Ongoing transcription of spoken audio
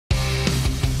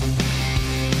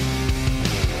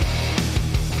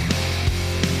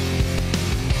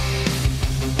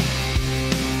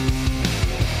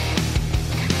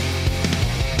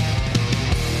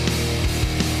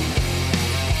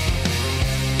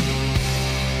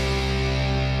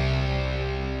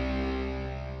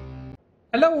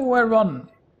Hello everyone,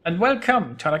 and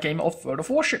welcome to another game of World of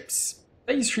Warships.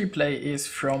 Today's replay is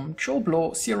from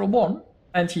Joblo01,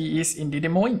 and he is in the Des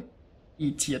Moines,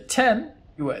 the Tier 10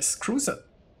 US cruiser.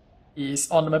 He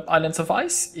is on the map Islands of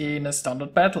Ice in a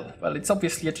standard battle. Well, it's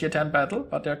obviously a Tier 10 battle,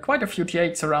 but there are quite a few Tier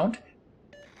 8s around.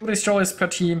 2 destroyers per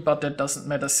team, but that doesn't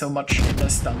matter so much in a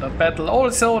standard battle.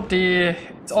 Also,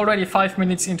 it's already 5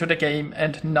 minutes into the game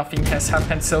and nothing has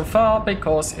happened so far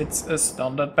because it's a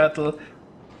standard battle.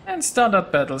 And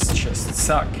standard battles just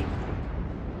suck.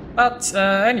 But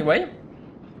anyway,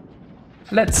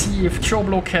 let's see if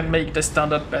Joblo can make the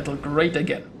standard battle great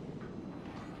again.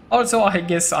 Also, I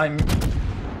guess I'm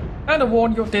kinda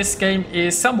warn you, this game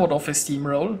is somewhat of a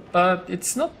steamroll, but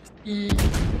it's not the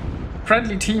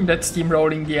friendly team that's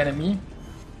steamrolling the enemy.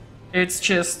 It's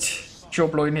just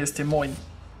Joblo in his Des Moines.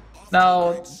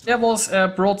 Now, there was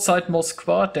a broadside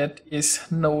Moskva that is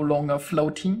no longer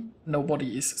floating.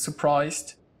 Nobody is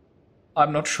surprised.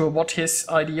 I'm not sure what his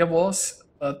idea was,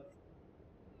 but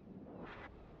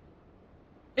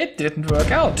it didn't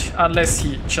work out, unless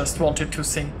he just wanted to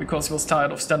sink because he was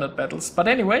tired of standard battles. But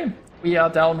anyway, we are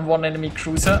down one enemy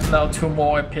cruiser, now 2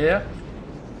 more appear,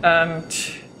 and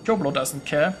Joblo doesn't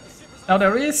care. Now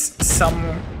there is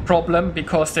some problem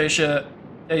because there's a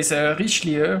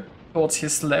Richelieu towards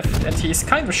his left, and he's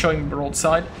kind of showing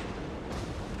broadside.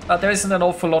 But there isn't an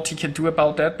awful lot he can do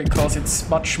about that, because it's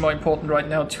much more important right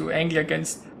now to angle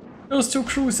against those 2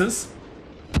 cruisers.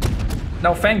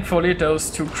 Now thankfully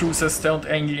those 2 cruisers don't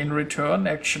angle in return.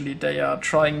 Actually, they are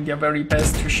trying their very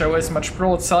best to show as much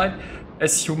broadside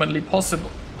as humanly possible.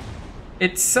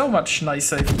 It's so much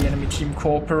nicer if the enemy team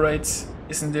cooperates,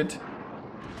 isn't it?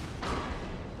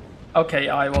 Okay,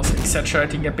 I was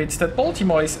exaggerating a bit. That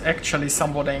Baltimore is actually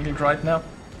somewhat angled right now.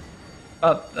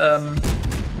 But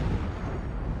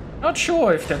not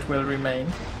sure if that will remain.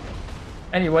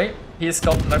 Anyway, he's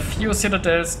gotten a few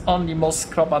citadels on the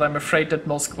Moskva, but I'm afraid that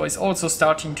Moskva is also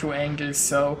starting to angle,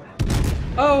 so...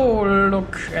 Oh,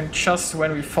 look, and just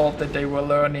when we thought that they were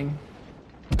learning.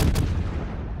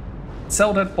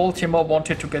 So that Baltimore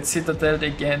wanted to get citadeled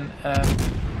again,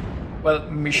 and...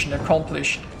 well, mission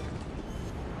accomplished.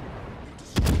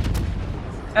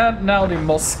 And now the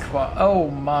Moskva.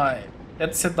 Oh my,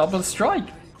 that's a double strike.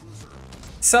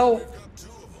 So...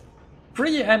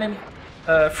 Three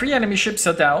enemy ships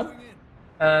are down,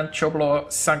 and Joblo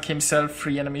sunk himself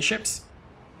 3 enemy ships.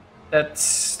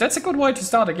 That's a good way to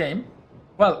start a game.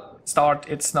 Well,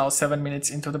 it's now 7 minutes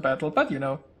into the battle, but you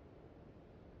know.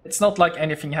 It's not like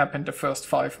anything happened the first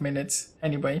 5 minutes,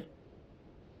 anyway.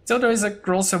 So there is a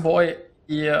Grosser boy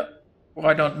here, who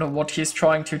I don't know what he's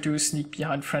trying to do, sneak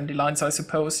behind friendly lines, I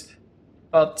suppose.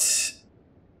 But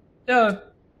there are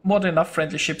more than enough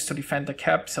friendly ships to defend the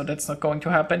cap, so that's not going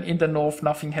to happen. In the north,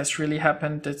 nothing has really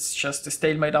happened. It's just a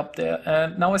stalemate up there,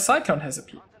 and now a cyclone has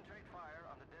appeared.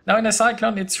 Now in a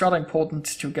cyclone, it's rather important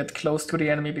to get close to the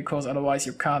enemy, because otherwise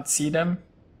you can't see them.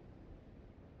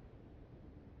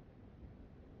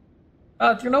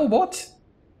 But you know what?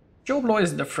 Joblo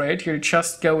isn't afraid. He'll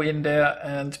just go in there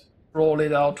and brawl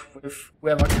it out with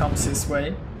whoever comes his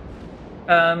way.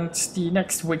 And the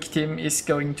next victim is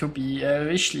going to be a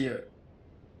Richelieu.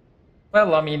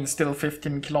 Well, I mean, still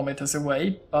 15 kilometers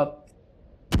away, but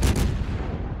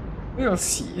we'll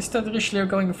see. Is that Richelieu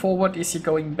going forward? Is he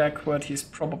going backward? He's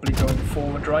probably going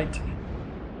forward, right?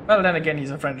 Well, then again,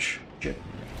 he's a French ship.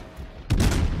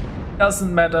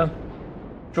 Doesn't matter.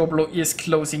 Joblo is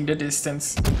closing the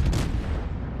distance.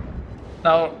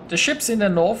 Now, the ships in the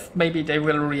north, maybe they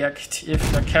will react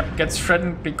if the cap gets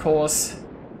threatened, because...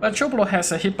 well, Joblo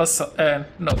has a a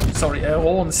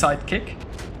Rhone sidekick.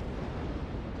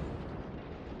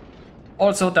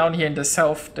 Also down here in the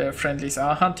south, the friendlies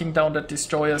are hunting down that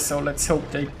destroyer, so let's hope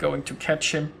they're going to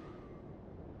catch him.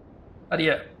 But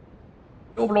yeah,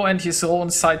 Joblo and his own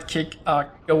sidekick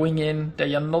are going in.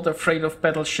 They are not afraid of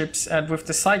battleships, and with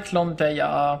the cyclone they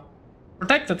are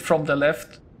protected from the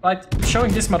left. Right,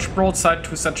 showing this much broadside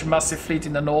to such a massive fleet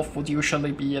in the north would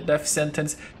usually be a death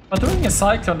sentence. But during a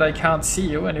cyclone they can't see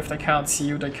you, and if they can't see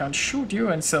you they can't shoot you,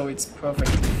 and so it's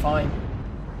perfectly fine.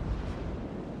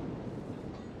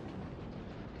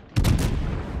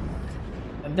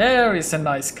 There is a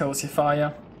nice cozy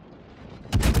fire.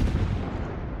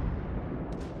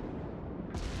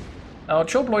 Now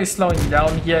Joblo is slowing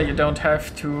down here. You don't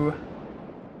have to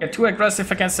get too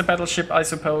aggressive against the battleship, I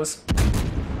suppose.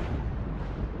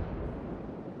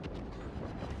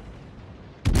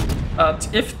 But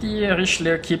if the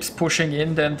Richelieu keeps pushing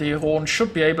in, then the Rhone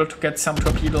should be able to get some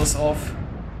torpedoes off.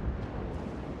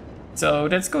 So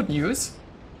that's good news.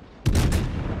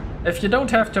 If you don't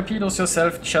have torpedoes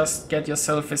yourself, just get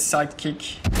yourself a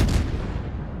sidekick.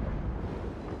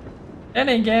 Then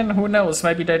again, who knows,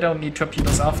 maybe they don't need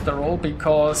torpedoes after all,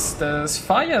 because the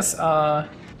fires are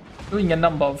doing a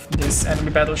number of this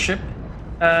enemy battleship,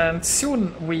 and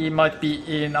soon we might be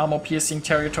in armor-piercing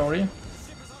territory.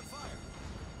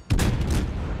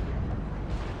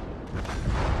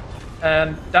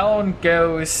 And down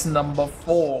goes number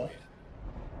 4.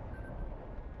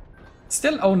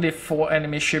 Still only 4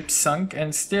 enemy ships sunk,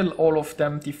 and still all of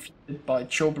them defeated by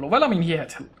Joblo. Well, I mean, he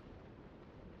had help.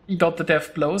 He got the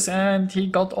death blows, and he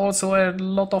got also a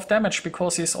lot of damage,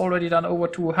 because he's already done over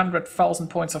 200,000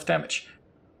 points of damage.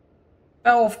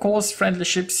 Now, of course, friendly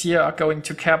ships here are going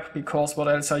to cap, because what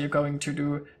else are you going to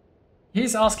do?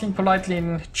 He's asking politely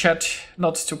in chat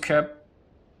not to cap.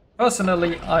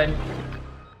 Personally, I'm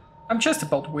just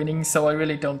about winning, so I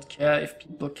really don't care if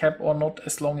people cap or not,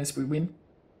 as long as we win.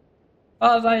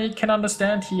 But I can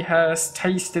understand he has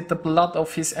tasted the blood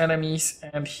of his enemies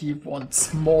and he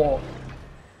wants more.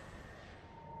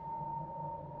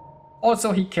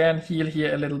 Also, he can heal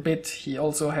here a little bit. He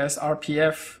also has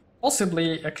RPF,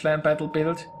 possibly a clan battle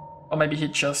build, or maybe he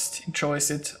just enjoys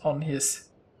it on his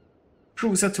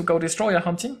cruiser to go destroyer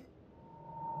hunting.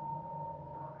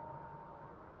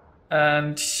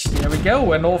 And here we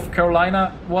go, North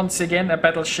Carolina, once again a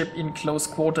battleship in close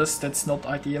quarters. That's not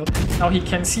ideal. Now he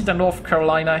can see the North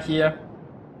Carolina here.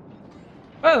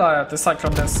 Well, the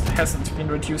cyclone hasn't been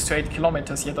reduced to 8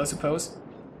 kilometers yet, I suppose.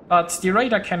 But the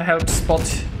radar can help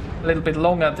spot a little bit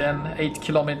longer than 8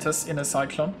 kilometers in a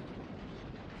cyclone.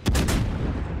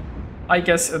 I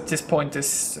guess at this point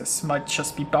this might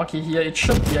just be buggy here. It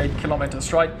should be 8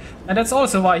 kilometers, right? And that's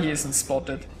also why he isn't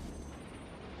spotted.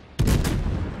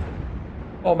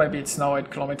 Or maybe it's now 8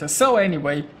 kilometers. So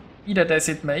anyway, either as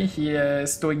it may, he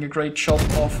is doing a great job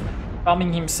of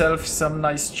farming himself some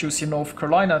nice juicy North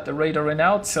Carolina. The radar ran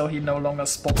out, so he no longer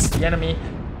spots the enemy.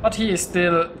 But he is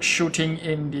still shooting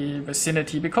in the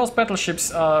vicinity, because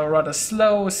battleships are rather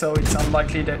slow, so it's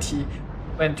unlikely that he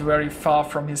went very far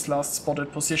from his last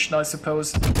spotted position, I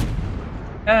suppose.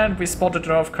 And we spotted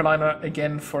North Carolina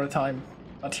again for a time,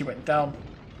 but he went down.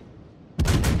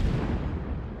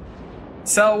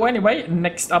 So anyway,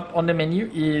 next up on the menu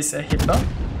is a Hipper.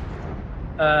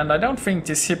 And I don't think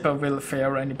this Hipper will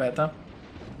fare any better.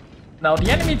 Now the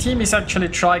enemy team is actually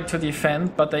trying to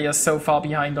defend, but they are so far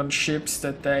behind on ships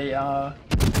that they are...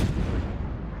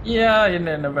 yeah, in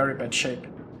a very bad shape.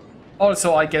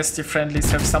 Also, I guess the friendlies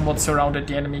have somewhat surrounded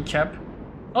the enemy camp.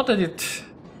 Not that it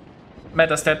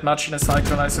matters that much in a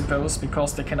cyclone, I suppose,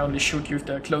 because they can only shoot you if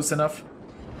they're close enough.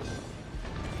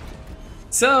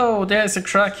 So, there's a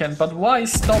Kraken, but why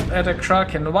stop at a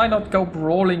Kraken? Why not go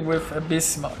brawling with a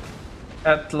Bismarck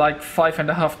at like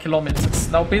 5.5 kilometers?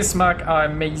 Now, Bismarck are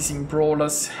amazing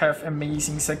brawlers, have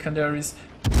amazing secondaries.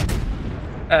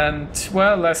 And,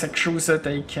 well, as a cruiser,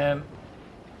 they can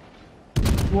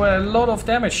do a lot of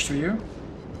damage to you.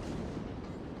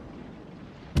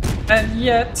 And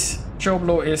yet,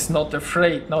 Joblo is not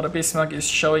afraid. Now, the Bismarck is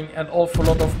showing an awful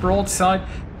lot of broadside.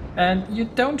 And you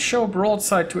don't show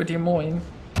broadside to a Des Moines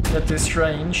at this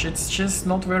range. It's just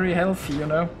not very healthy, you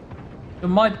know. You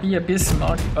might be a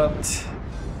Bismarck, but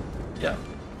yeah.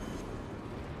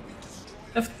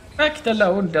 The fact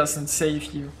alone doesn't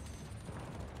save you.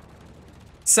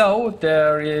 So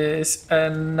there is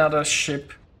another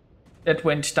ship that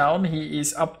went down. He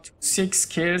is up to 6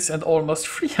 kills and almost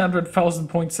 300,000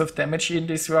 points of damage in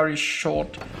this very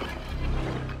short...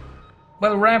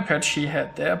 well, rampage he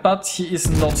had there, but he is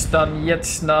not done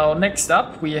yet. Now, next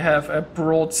up, we have a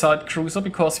broadside cruiser,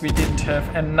 because we didn't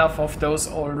have enough of those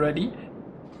already.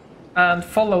 And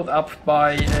followed up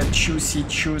by a juicy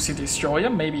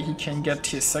destroyer. Maybe he can get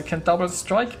his second double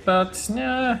strike, but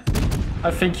nah,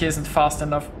 I think he isn't fast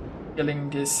enough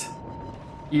killing this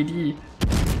ED.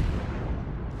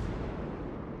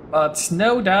 But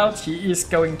no doubt he is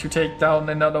going to take down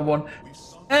another one.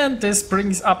 And this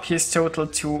brings up his total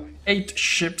to 8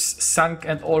 ships sunk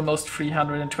and almost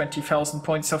 320,000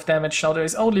 points of damage. Now there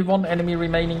is only one enemy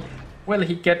remaining. Will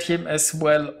he get him as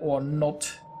well or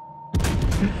not?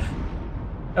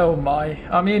 Oh my.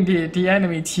 I mean, the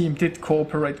enemy team did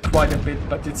cooperate quite a bit,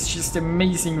 but it's just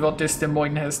amazing what this Des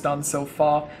Moines has done so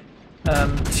far.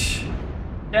 And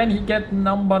can he get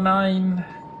number 9?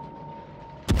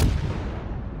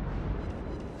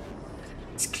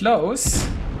 It's close.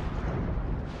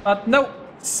 But no,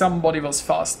 somebody was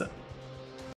faster.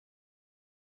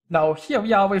 Now here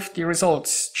we are with the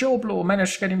results. Joblo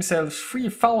managed to get himself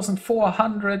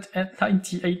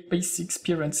 3,498 base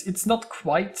experience. It's not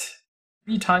quite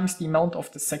 3 times the amount of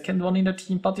the second one in the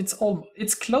team, but it's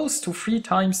close to 3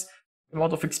 times the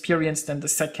amount of experience than the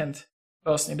second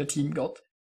person in the team got.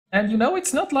 And you know,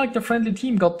 it's not like the friendly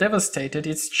team got devastated,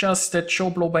 it's just that Joe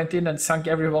Blow went in and sunk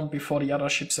everyone before the other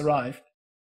ships arrived.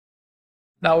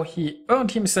 Now he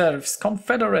earned himself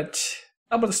Confederate,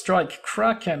 Double Strike,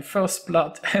 Kraken, First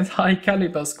Blood, and High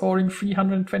Caliber, scoring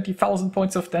 320,000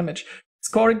 points of damage,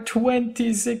 scoring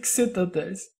 26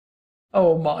 citadels.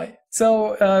 Oh my.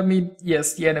 So, I mean,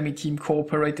 yes, the enemy team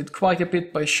cooperated quite a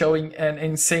bit by showing an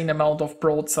insane amount of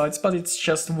broadsides, but it's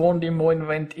just one Des Moines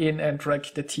went in and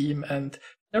wrecked the team, and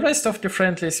the rest of the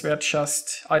friendlies were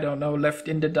just, I don't know, left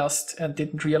in the dust and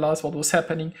didn't realize what was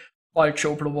happening, while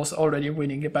Joe Blow was already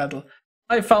winning a battle.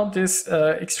 I found this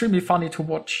extremely funny to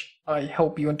watch. I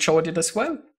hope you enjoyed it as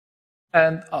well,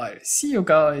 and I'll see you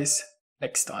guys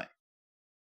next time.